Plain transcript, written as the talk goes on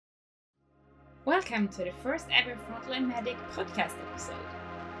Welcome to the first ever Frontline Medic podcast episode.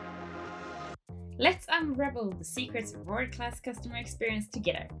 Let's unravel the secrets of world-class customer experience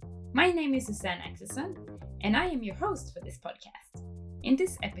together. My name is Susanne Axelsson, and I am your host for this podcast. In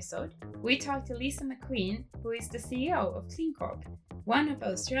this episode, we talk to Lisa McQueen, who is the CEO of CleanCorp, one of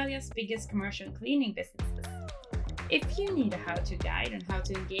Australia's biggest commercial cleaning businesses. If you need a how-to guide on how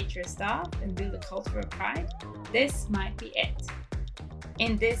to engage your staff and build a culture of pride, this might be it.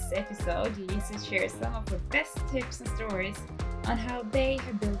 In this episode, Lisa shares some of her best tips and stories on how they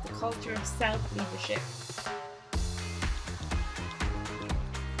have built a culture of self-leadership.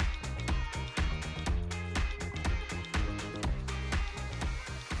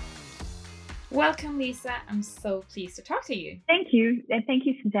 Welcome, Lisa. I'm so pleased to talk to you. Thank you. And thank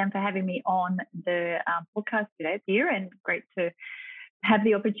you, Suzanne, for having me on the podcast today here, and great to have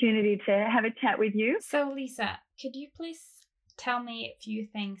the opportunity to have a chat with you. So, Lisa, could you please tell me a few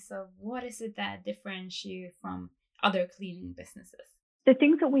things of what is it that differentiates you from other cleaning businesses? The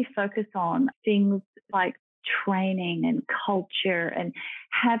things that we focus on, things like training and culture and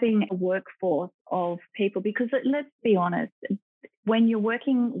having a workforce of people, because let's be honest, when you're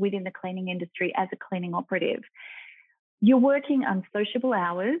working within the cleaning industry as a cleaning operative, you're working unsociable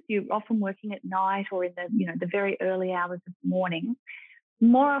hours. You're often working at night or in the very early hours of the morning.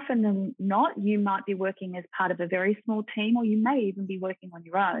 More often than not, you might be working as part of a very small team, or you may even be working on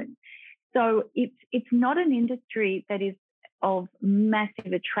your own. So it's not an industry that is of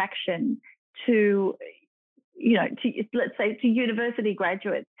massive attraction to let's say to university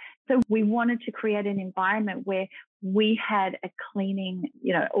graduates. So we wanted to create an environment where we had a cleaning,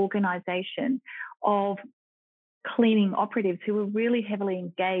 organization of cleaning operatives who were really heavily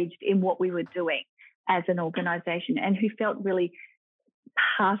engaged in what we were doing as an organization and who felt really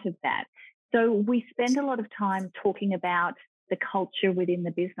part of that. So we spend a lot of time talking about the culture within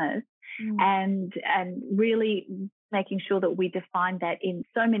the business and really making sure that we define that in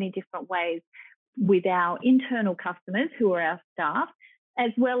so many different ways with our internal customers, who are our staff,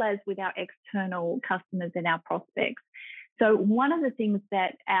 as well as with our external customers and our prospects. So one of the things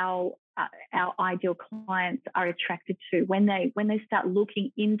that our ideal clients are attracted to when they start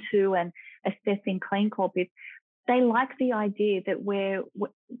looking into and assessing CleanCorp is they like the idea that we're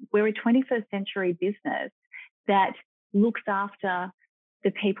a 21st century business that looks after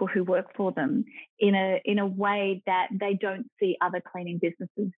the people who work for them in a way that they don't see other cleaning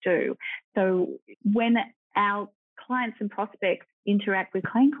businesses do. So when our clients and prospects interact with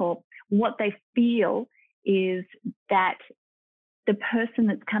CleanCorp, what they feel is that the person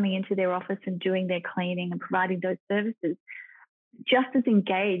that's coming into their office and doing their cleaning and providing those services just as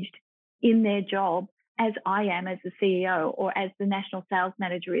engaged in their job as I am as the CEO, or as the national sales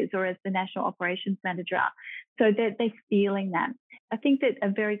manager is, or as the national operations manager are. So they're feeling that. I think that a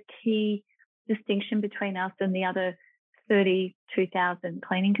very key distinction between us and the other 32,000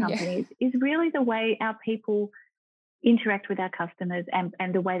 cleaning companies is really the way our people interact with our customers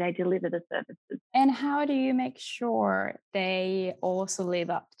and the way they deliver the services. And how do you make sure they also live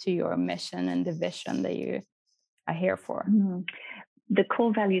up to your mission and the vision that you are here for? The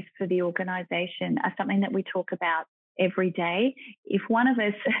core values for the organization are something that we talk about every day. If one of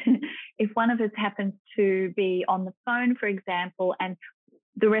us happens to be on the phone, for example, and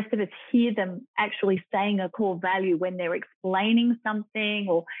the rest of us hear them actually saying a core value when they're explaining something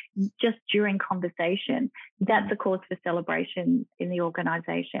or just during conversation, that's a cause for celebration in the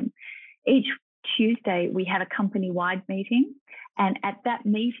organization. Each Tuesday, we have a company-wide meeting, and at that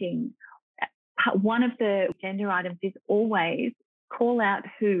meeting, one of the agenda items is always call out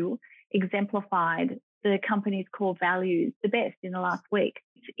who exemplified the company's core values the best in the last week.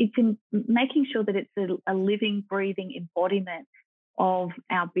 It's in making sure that it's a living, breathing embodiment of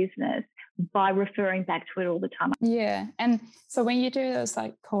our business by referring back to it all the time. Yeah. And so when you do those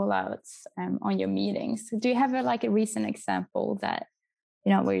call outs on your meetings, do you have a recent example that,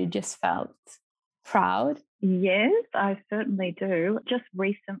 where you just felt proud? Yes, I certainly do. Just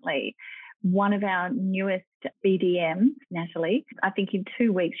recently, one of our newest BDMs, Natalie, I think in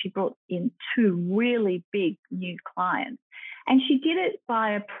 2 weeks, she brought in 2 really big new clients. And she did it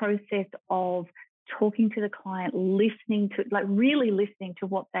by a process of talking to the client, really listening to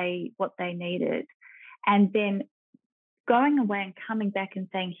what they needed, and then going away and coming back and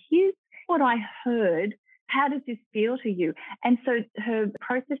saying, here's what I heard. How does this feel to you? And so her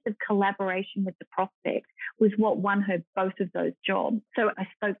process of collaboration with the prospect was what won her both of those jobs. So I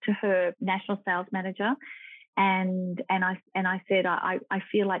spoke to her national sales manager and I said, I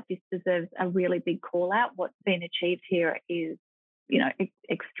feel like this deserves a really big call out. What's been achieved here is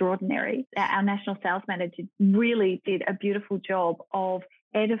extraordinary. Our national sales manager really did a beautiful job of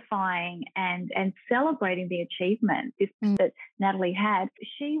edifying and celebrating the achievement that Natalie had.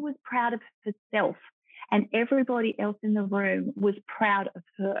 She was proud of herself, and everybody else in the room was proud of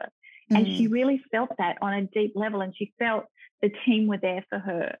her. And she really felt that on a deep level, and she felt the team were there for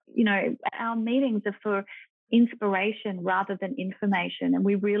her. You know, our meetings are for inspiration rather than information, and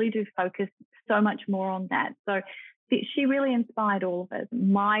we really do focus so much more on that. So she really inspired all of us.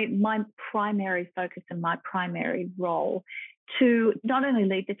 My primary focus and my primary role to not only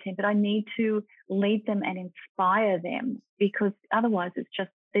lead the team, but I need to lead them and inspire them, because otherwise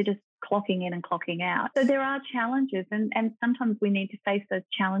they're just clocking in and clocking out. So there are challenges, and sometimes we need to face those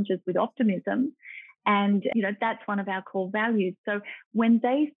challenges with optimism. And, you know, that's one of our core values. So when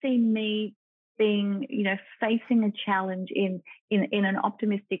they see me being, you know, facing a challenge in an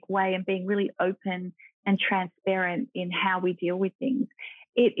optimistic way and being really open and transparent in how we deal with things,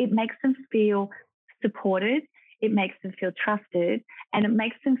 it makes them feel supported, it makes them feel trusted, and it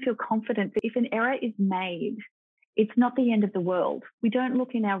makes them feel confident that if an error is made, it's not the end of the world. We don't look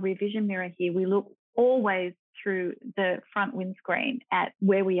in our rear vision mirror here. We look always through the front windscreen at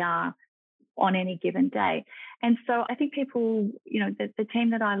where we are on any given day. And so I think people, you know, the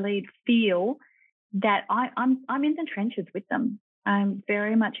team that I lead feel that I'm in the trenches with them. I'm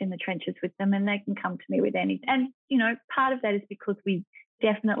very much in the trenches with them, and they can come to me with anything. And, you know, part of that is because we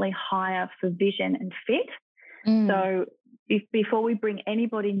definitely hire for vision and fit. So before we bring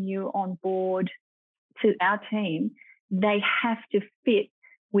anybody new on board to our team, they have to fit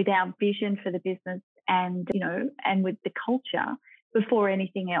with our vision for the business and, you know, and with the culture before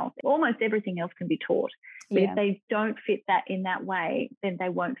anything else. Almost everything else can be taught. But if they don't fit that in that way, then they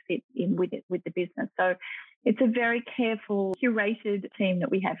won't fit in with the business. So it's a very careful, curated team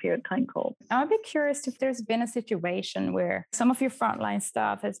that we have here at Cleancorp. I'd be curious if there's been a situation where some of your frontline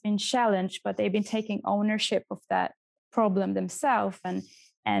staff has been challenged, but they've been taking ownership of that problem themselves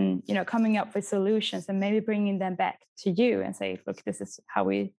and you know, coming up with solutions and maybe bringing them back to you and say, look, this is how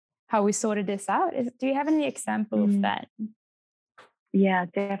we sorted this out. Do you have any example of that? Yeah,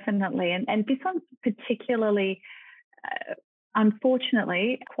 definitely. And this one's particularly,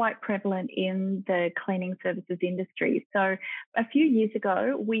 unfortunately, quite prevalent in the cleaning services industry. So a few years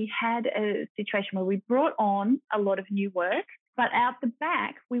ago, we had a situation where we brought on a lot of new work, but out the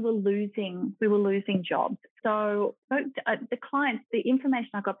back, we were losing jobs. So the clients, the information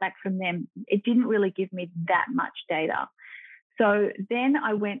I got back from them, it didn't really give me that much data. So then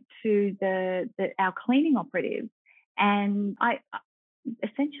I went to our cleaning operatives, and I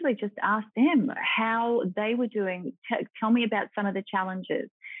essentially just asked them how they were doing. Tell me about some of the challenges.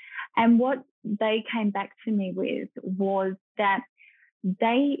 And what they came back to me with was that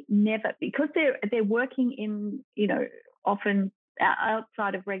they never, because they're working in, you know, often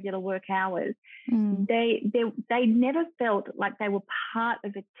outside of regular work hours, they never felt like they were part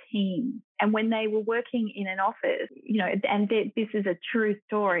of a team. And when they were working in an office, you know, and this is a true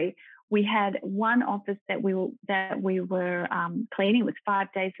story. We had one office that we were cleaning. It was 5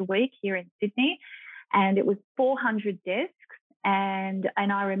 days a week here in Sydney, and it was 400 desks. And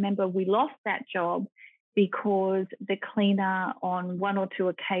I remember we lost that job because the cleaner on one or two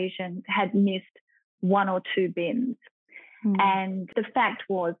occasions had missed one or two bins. And the fact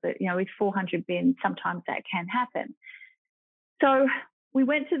was that, you know, with 400 bins, sometimes that can happen. So we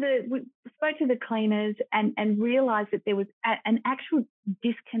spoke to the cleaners and realised that there was an actual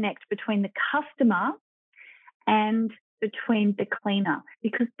disconnect between the customer and between the cleaner,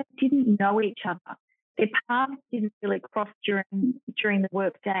 because they didn't know each other. Their paths didn't really cross during the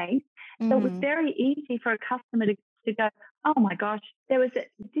work day. So it was very easy for a customer to go, oh my gosh, there was a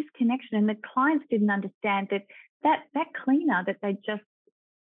disconnection, and the clients didn't understand that cleaner that they just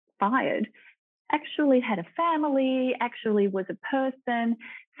fired actually had a family, actually was a person.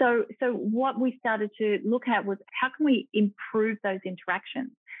 So what we started to look at was, how can we improve those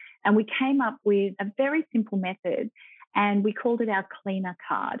interactions? And we came up with a very simple method, and we called it our cleaner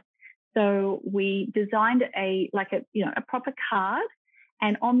card. So we designed a proper card,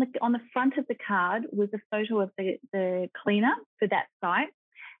 and on the front of the card was a photo of the cleaner for that site.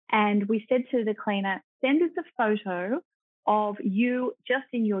 And we said to the cleaner, send us a photo of you just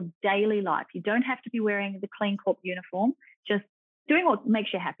in your daily life. You don't have to be wearing the Cleancorp uniform, just doing what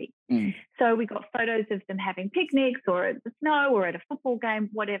makes you happy. So we got photos of them having picnics or at the snow or at a football game,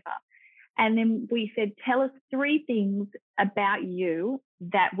 whatever. And then we said, tell us 3 things about you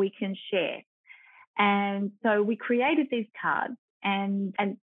that we can share. And so we created these cards, and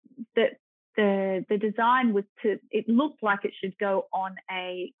the design was it looked like it should go on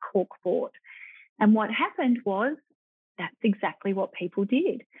a cork board. And what happened was, that's exactly what people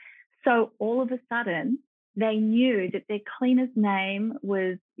did. So all of a sudden, they knew that their cleaner's name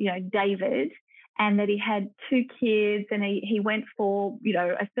was, David, and that he had 2 kids, and he went for,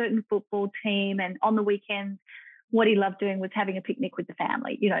 a certain football team, and on the weekends, what he loved doing was having a picnic with the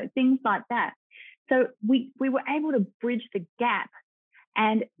family, things like that. So we were able to bridge the gap,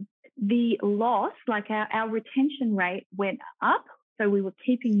 and the loss, like our retention rate went up. So we were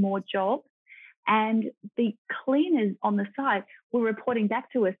keeping more jobs, and the cleaners on the site were reporting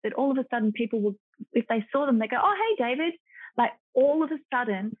back to us that all of a sudden people would, if they saw them, they go, "Oh, hey, David." Like all of a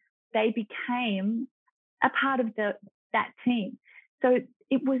sudden they became a part of that team. So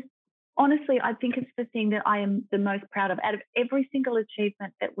it was, honestly, I think it's the thing that I am the most proud of. Out of every single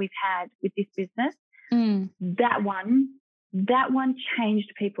achievement that we've had with this business, that one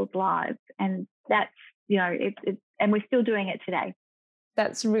changed people's lives. And that's, and we're still doing it today.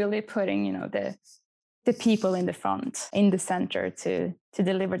 That's really putting, the people in the front, in the center to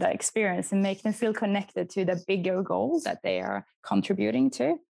deliver that experience and make them feel connected to the bigger goal that they are contributing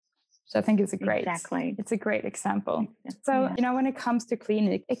to. So I think it's a great example. So, when it comes to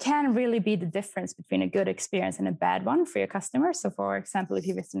cleaning, it can really be the difference between a good experience and a bad one for your customers. So for example, if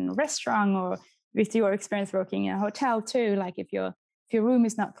you visit a restaurant, or with your experience working in a hotel too, like if your room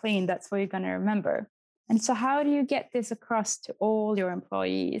is not clean, that's what you're going to remember. And so how do you get this across to all your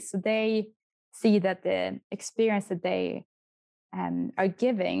employees so they see that the experience that they are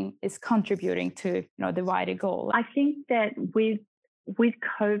giving is contributing to the wider goal? I think that with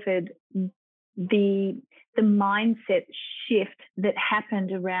COVID, the mindset shift that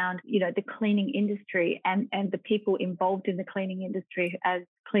happened around the cleaning industry and the people involved in the cleaning industry as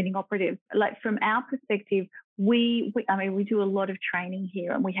cleaning operatives, like from our perspective, we do a lot of training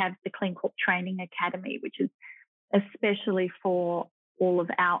here, and we have the Clean Corp Training Academy, which is especially for all of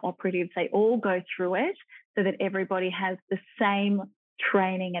our operatives. They all go through it so that everybody has the same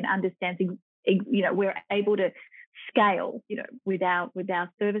training and understanding. We're able to scale, with our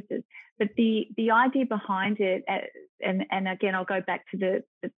services. But the idea behind it, and again, I'll go back to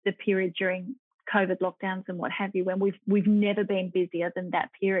the period during COVID lockdowns and what have you, when we've never been busier than that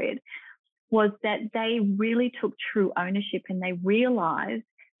period, was that they really took true ownership, and they realized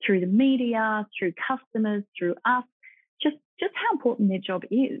through the media, through customers, through us, just how important their job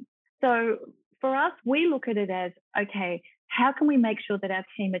is. So for us, we look at it as, okay, how can we make sure that our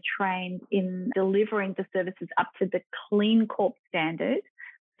team are trained in delivering the services up to the Clean Corp standard,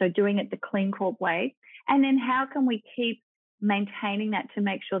 so doing it the Clean Corp way, and then how can we keep maintaining that to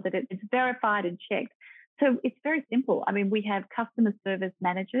make sure that it's verified and checked? So it's very simple. I mean, we have customer service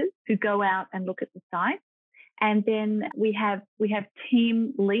managers who go out and look at the site, and then we have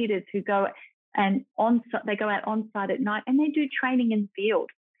team leaders who go and they go out on site at night and they do training in the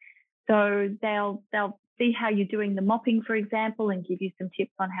field. So they'll see how you're doing the mopping, for example, and give you some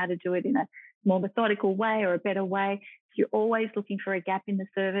tips on how to do it in a more methodical way or a better way. You're always looking for a gap in the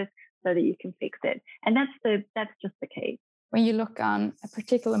service so that you can fix it. And that's just the key. When you look on a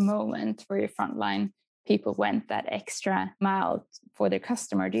particular moment where your frontline people went that extra mile for their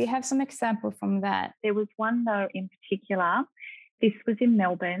customer, do you have some example from that? There was one though in particular. This was in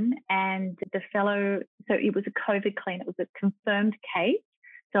Melbourne, and the fellow, so it was a COVID clean. It was a confirmed case.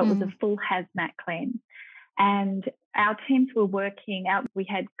 So it was a full hazmat clean. And our teams were working out. We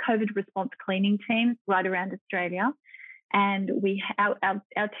had COVID response cleaning teams right around Australia. And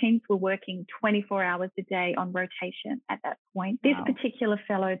our teams were working 24 hours a day on rotation at that point. Wow. This particular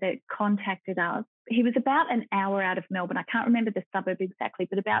fellow that contacted us, he was about an hour out of Melbourne. I can't remember the suburb exactly,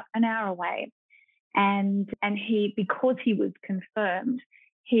 but about an hour away. And he, because he was confirmed,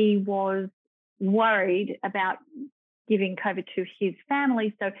 he was worried about giving COVID to his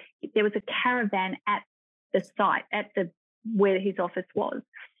family. So there was a caravan at the site, where his office was.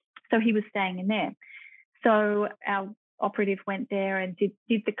 So he was staying in there. So our operative went there and did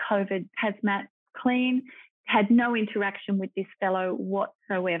the COVID hazmat clean, had no interaction with this fellow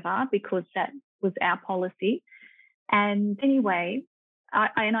whatsoever because that was our policy. And anyway,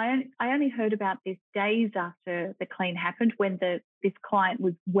 I only heard about this days after the clean happened, when this client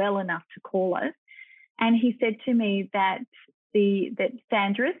was well enough to call us. And he said to me that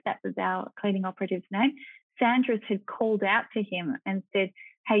Sandris, that was our cleaning operative's name, Sandris had called out to him and said,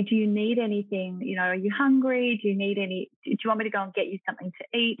 "Hey, do you need anything? Are you hungry? Do you want me to go and get you something to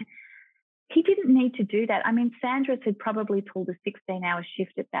eat?" He didn't need to do that. I mean, Sandris had probably pulled a 16-hour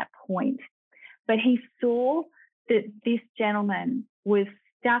shift at that point, but he saw that this gentleman was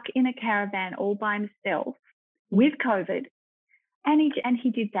stuck in a caravan all by himself with COVID, and he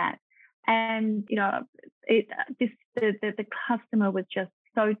did that. And the customer was just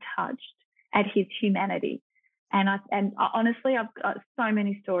so touched at his humanity. And honestly, I've got so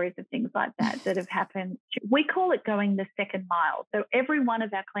many stories of things like that have happened. We call it going the second mile. So every one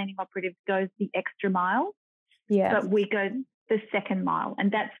of our cleaning operatives goes the extra mile, but we go the second mile.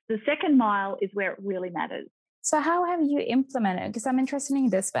 And that's the second mile is where it really matters. So how have you implemented? Because I'm interested in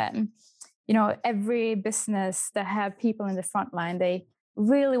this one. You know, every business that have people in the front line, they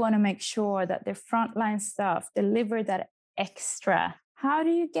really want to make sure that their frontline staff deliver that extra. How do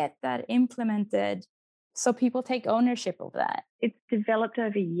you get that implemented so people take ownership of that? It's developed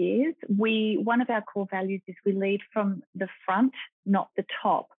over years. One of our core values is we lead from the front, not the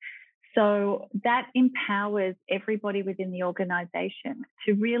top. So that empowers everybody within the organization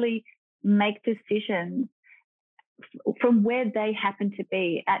to really make decisions from where they happen to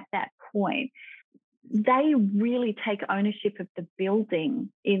be at that point. They really take ownership of the building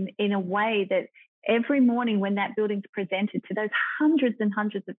in a way that every morning when that building's presented to those hundreds and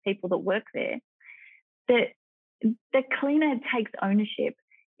hundreds of people that work there, that the cleaner takes ownership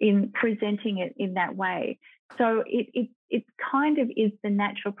in presenting it in that way. So it kind of is the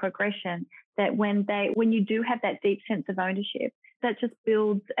natural progression that when you do have that deep sense of ownership, that just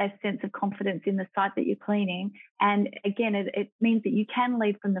builds a sense of confidence in the site that you're cleaning. And again, it means that you can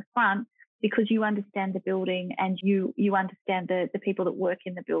lead from the front because you understand the building and you understand the people that work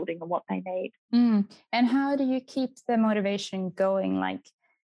in the building and what they need. And how do you keep the motivation going, like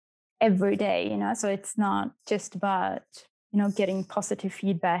every day, you know? So it's not just about, you know, getting positive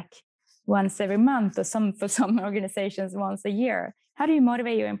feedback once every month or for some organizations once a year. How do you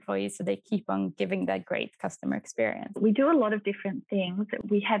motivate your employees so they keep on giving that great customer experience? We do a lot of different things.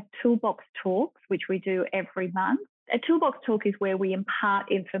 We have toolbox talks, which we do every month. A toolbox talk is where we impart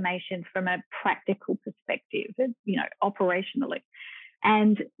information from a practical perspective, you know, operationally.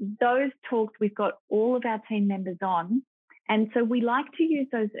 And those talks, we've got all of our team members on. And so we like to use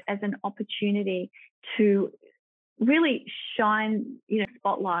those as an opportunity to really shine, you know,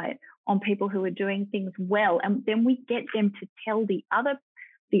 spotlight on people who are doing things well. And then we get them to tell the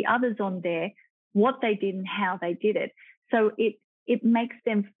others on there what they did and how they did it. So it makes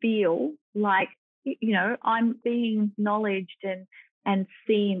them feel like, you know, I'm being acknowledged and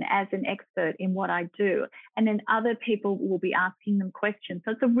seen as an expert in what I do. And then other people will be asking them questions.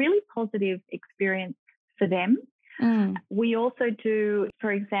 So it's a really positive experience for them. We also do,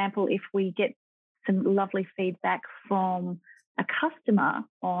 for example, if we get some lovely feedback from a customer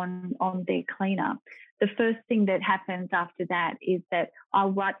on their cleaner, the first thing that happens after that is that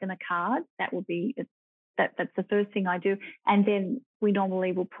I'll write them a card. That's the first thing I do. And then we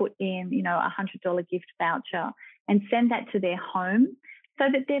normally will put in, you know, $100 gift voucher and send that to their home so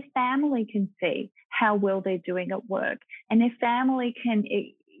that their family can see how well they're doing at work. And their family can,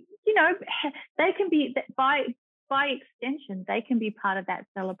 you know, they can be, by extension, they can be part of that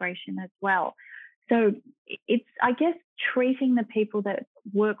celebration as well. So it's, I guess, treating the people that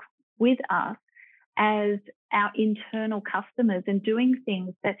work with us as our internal customers and doing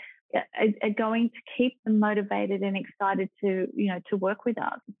things that are going to keep them motivated and excited to, you know, to work with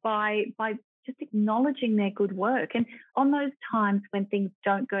us by just acknowledging their good work. And on those times when things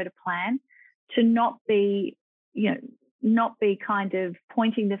don't go to plan, to not be, you know, not be kind of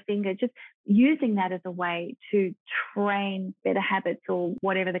pointing the finger, just using that as a way to train better habits or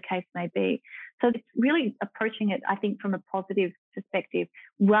whatever the case may be. So it's really approaching it, I think, from a positive perspective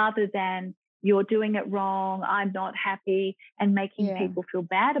rather than you're doing it wrong, I'm not happy, and making people feel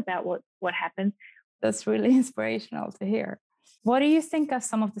bad about what happens. That's really inspirational to hear. What do you think are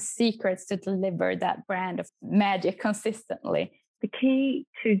some of the secrets to deliver that brand of magic consistently? The key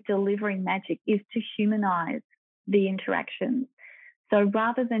to delivering magic is to humanize the interactions. So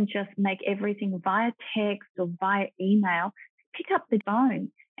rather than just make everything via text or via email, pick up the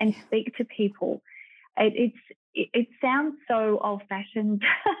phone and speak to people. It sounds so old-fashioned,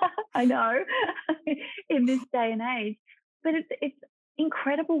 I know, in this day and age, but it's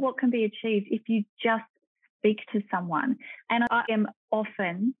incredible what can be achieved if you just speak to someone. And I am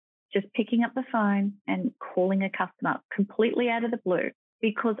often just picking up the phone and calling a customer completely out of the blue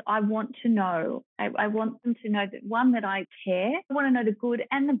because I want to know, I want them to know that, one, that I care. I want to know the good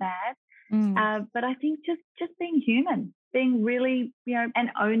and the bad. But I think just being human, being really, you know, and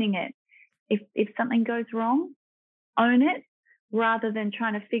owning it. If something goes wrong, own it rather than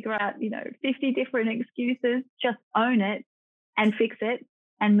trying to figure out, you know, 50 different excuses. Just own it and fix it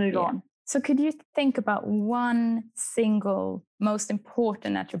and move on. So could you think about one single most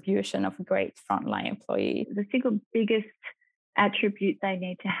important attribution of a great frontline employee? The single biggest attribute they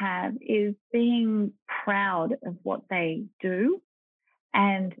need to have is being proud of what they do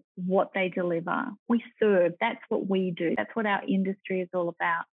and what they deliver. We serve. That's what we do. That's what our industry is all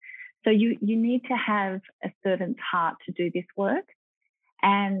about. So you need to have a servant's heart to do this work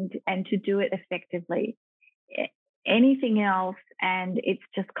and to do it effectively. Anything else, and it's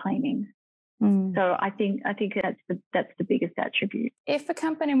just cleaning. So I think that's the biggest attribute. If a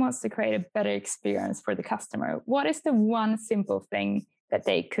company wants to create a better experience for the customer, what is the one simple thing that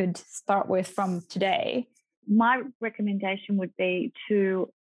they could start with from today? My recommendation would be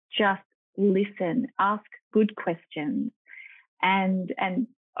to just listen, ask good questions and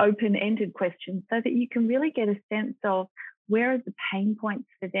open-ended questions so that you can really get a sense of where are the pain points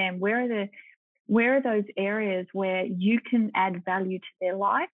for them, where are those areas where you can add value to their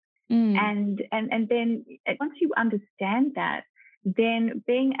life. And then once you understand that, then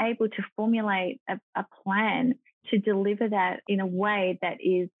being able to formulate a plan to deliver that in a way that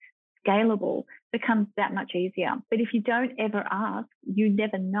is scalable becomes that much easier. But if you don't ever ask, you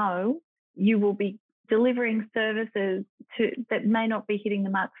never know. You will be delivering services that may not be hitting the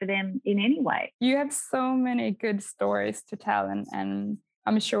mark for them in any way. You have so many good stories to tell, and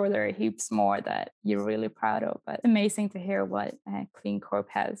I'm sure there are heaps more that you're really proud of. But it's amazing to hear what Clean Corp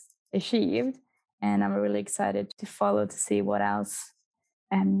has achieved, and I'm really excited to follow to see what else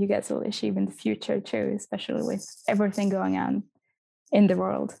you guys will achieve in the future too, especially with everything going on in the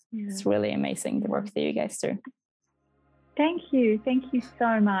world. Yeah. It's really amazing the work that you guys do. Thank you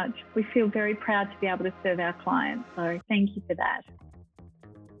so much. We feel very proud to be able to serve our clients, so thank you for that.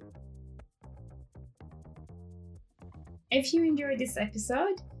 If you enjoyed this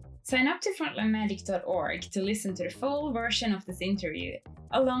episode, sign up to frontlinemagic.org to listen to the full version of this interview,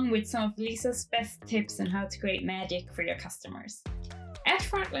 along with some of Lisa's best tips on how to create magic for your customers. At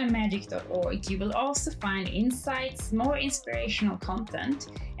frontlinemagic.org, you will also find insights, more inspirational content,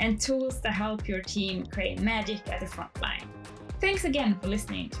 and tools to help your team create magic at the front line. Thanks again for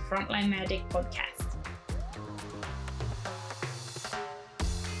listening to Frontline Magic Podcast.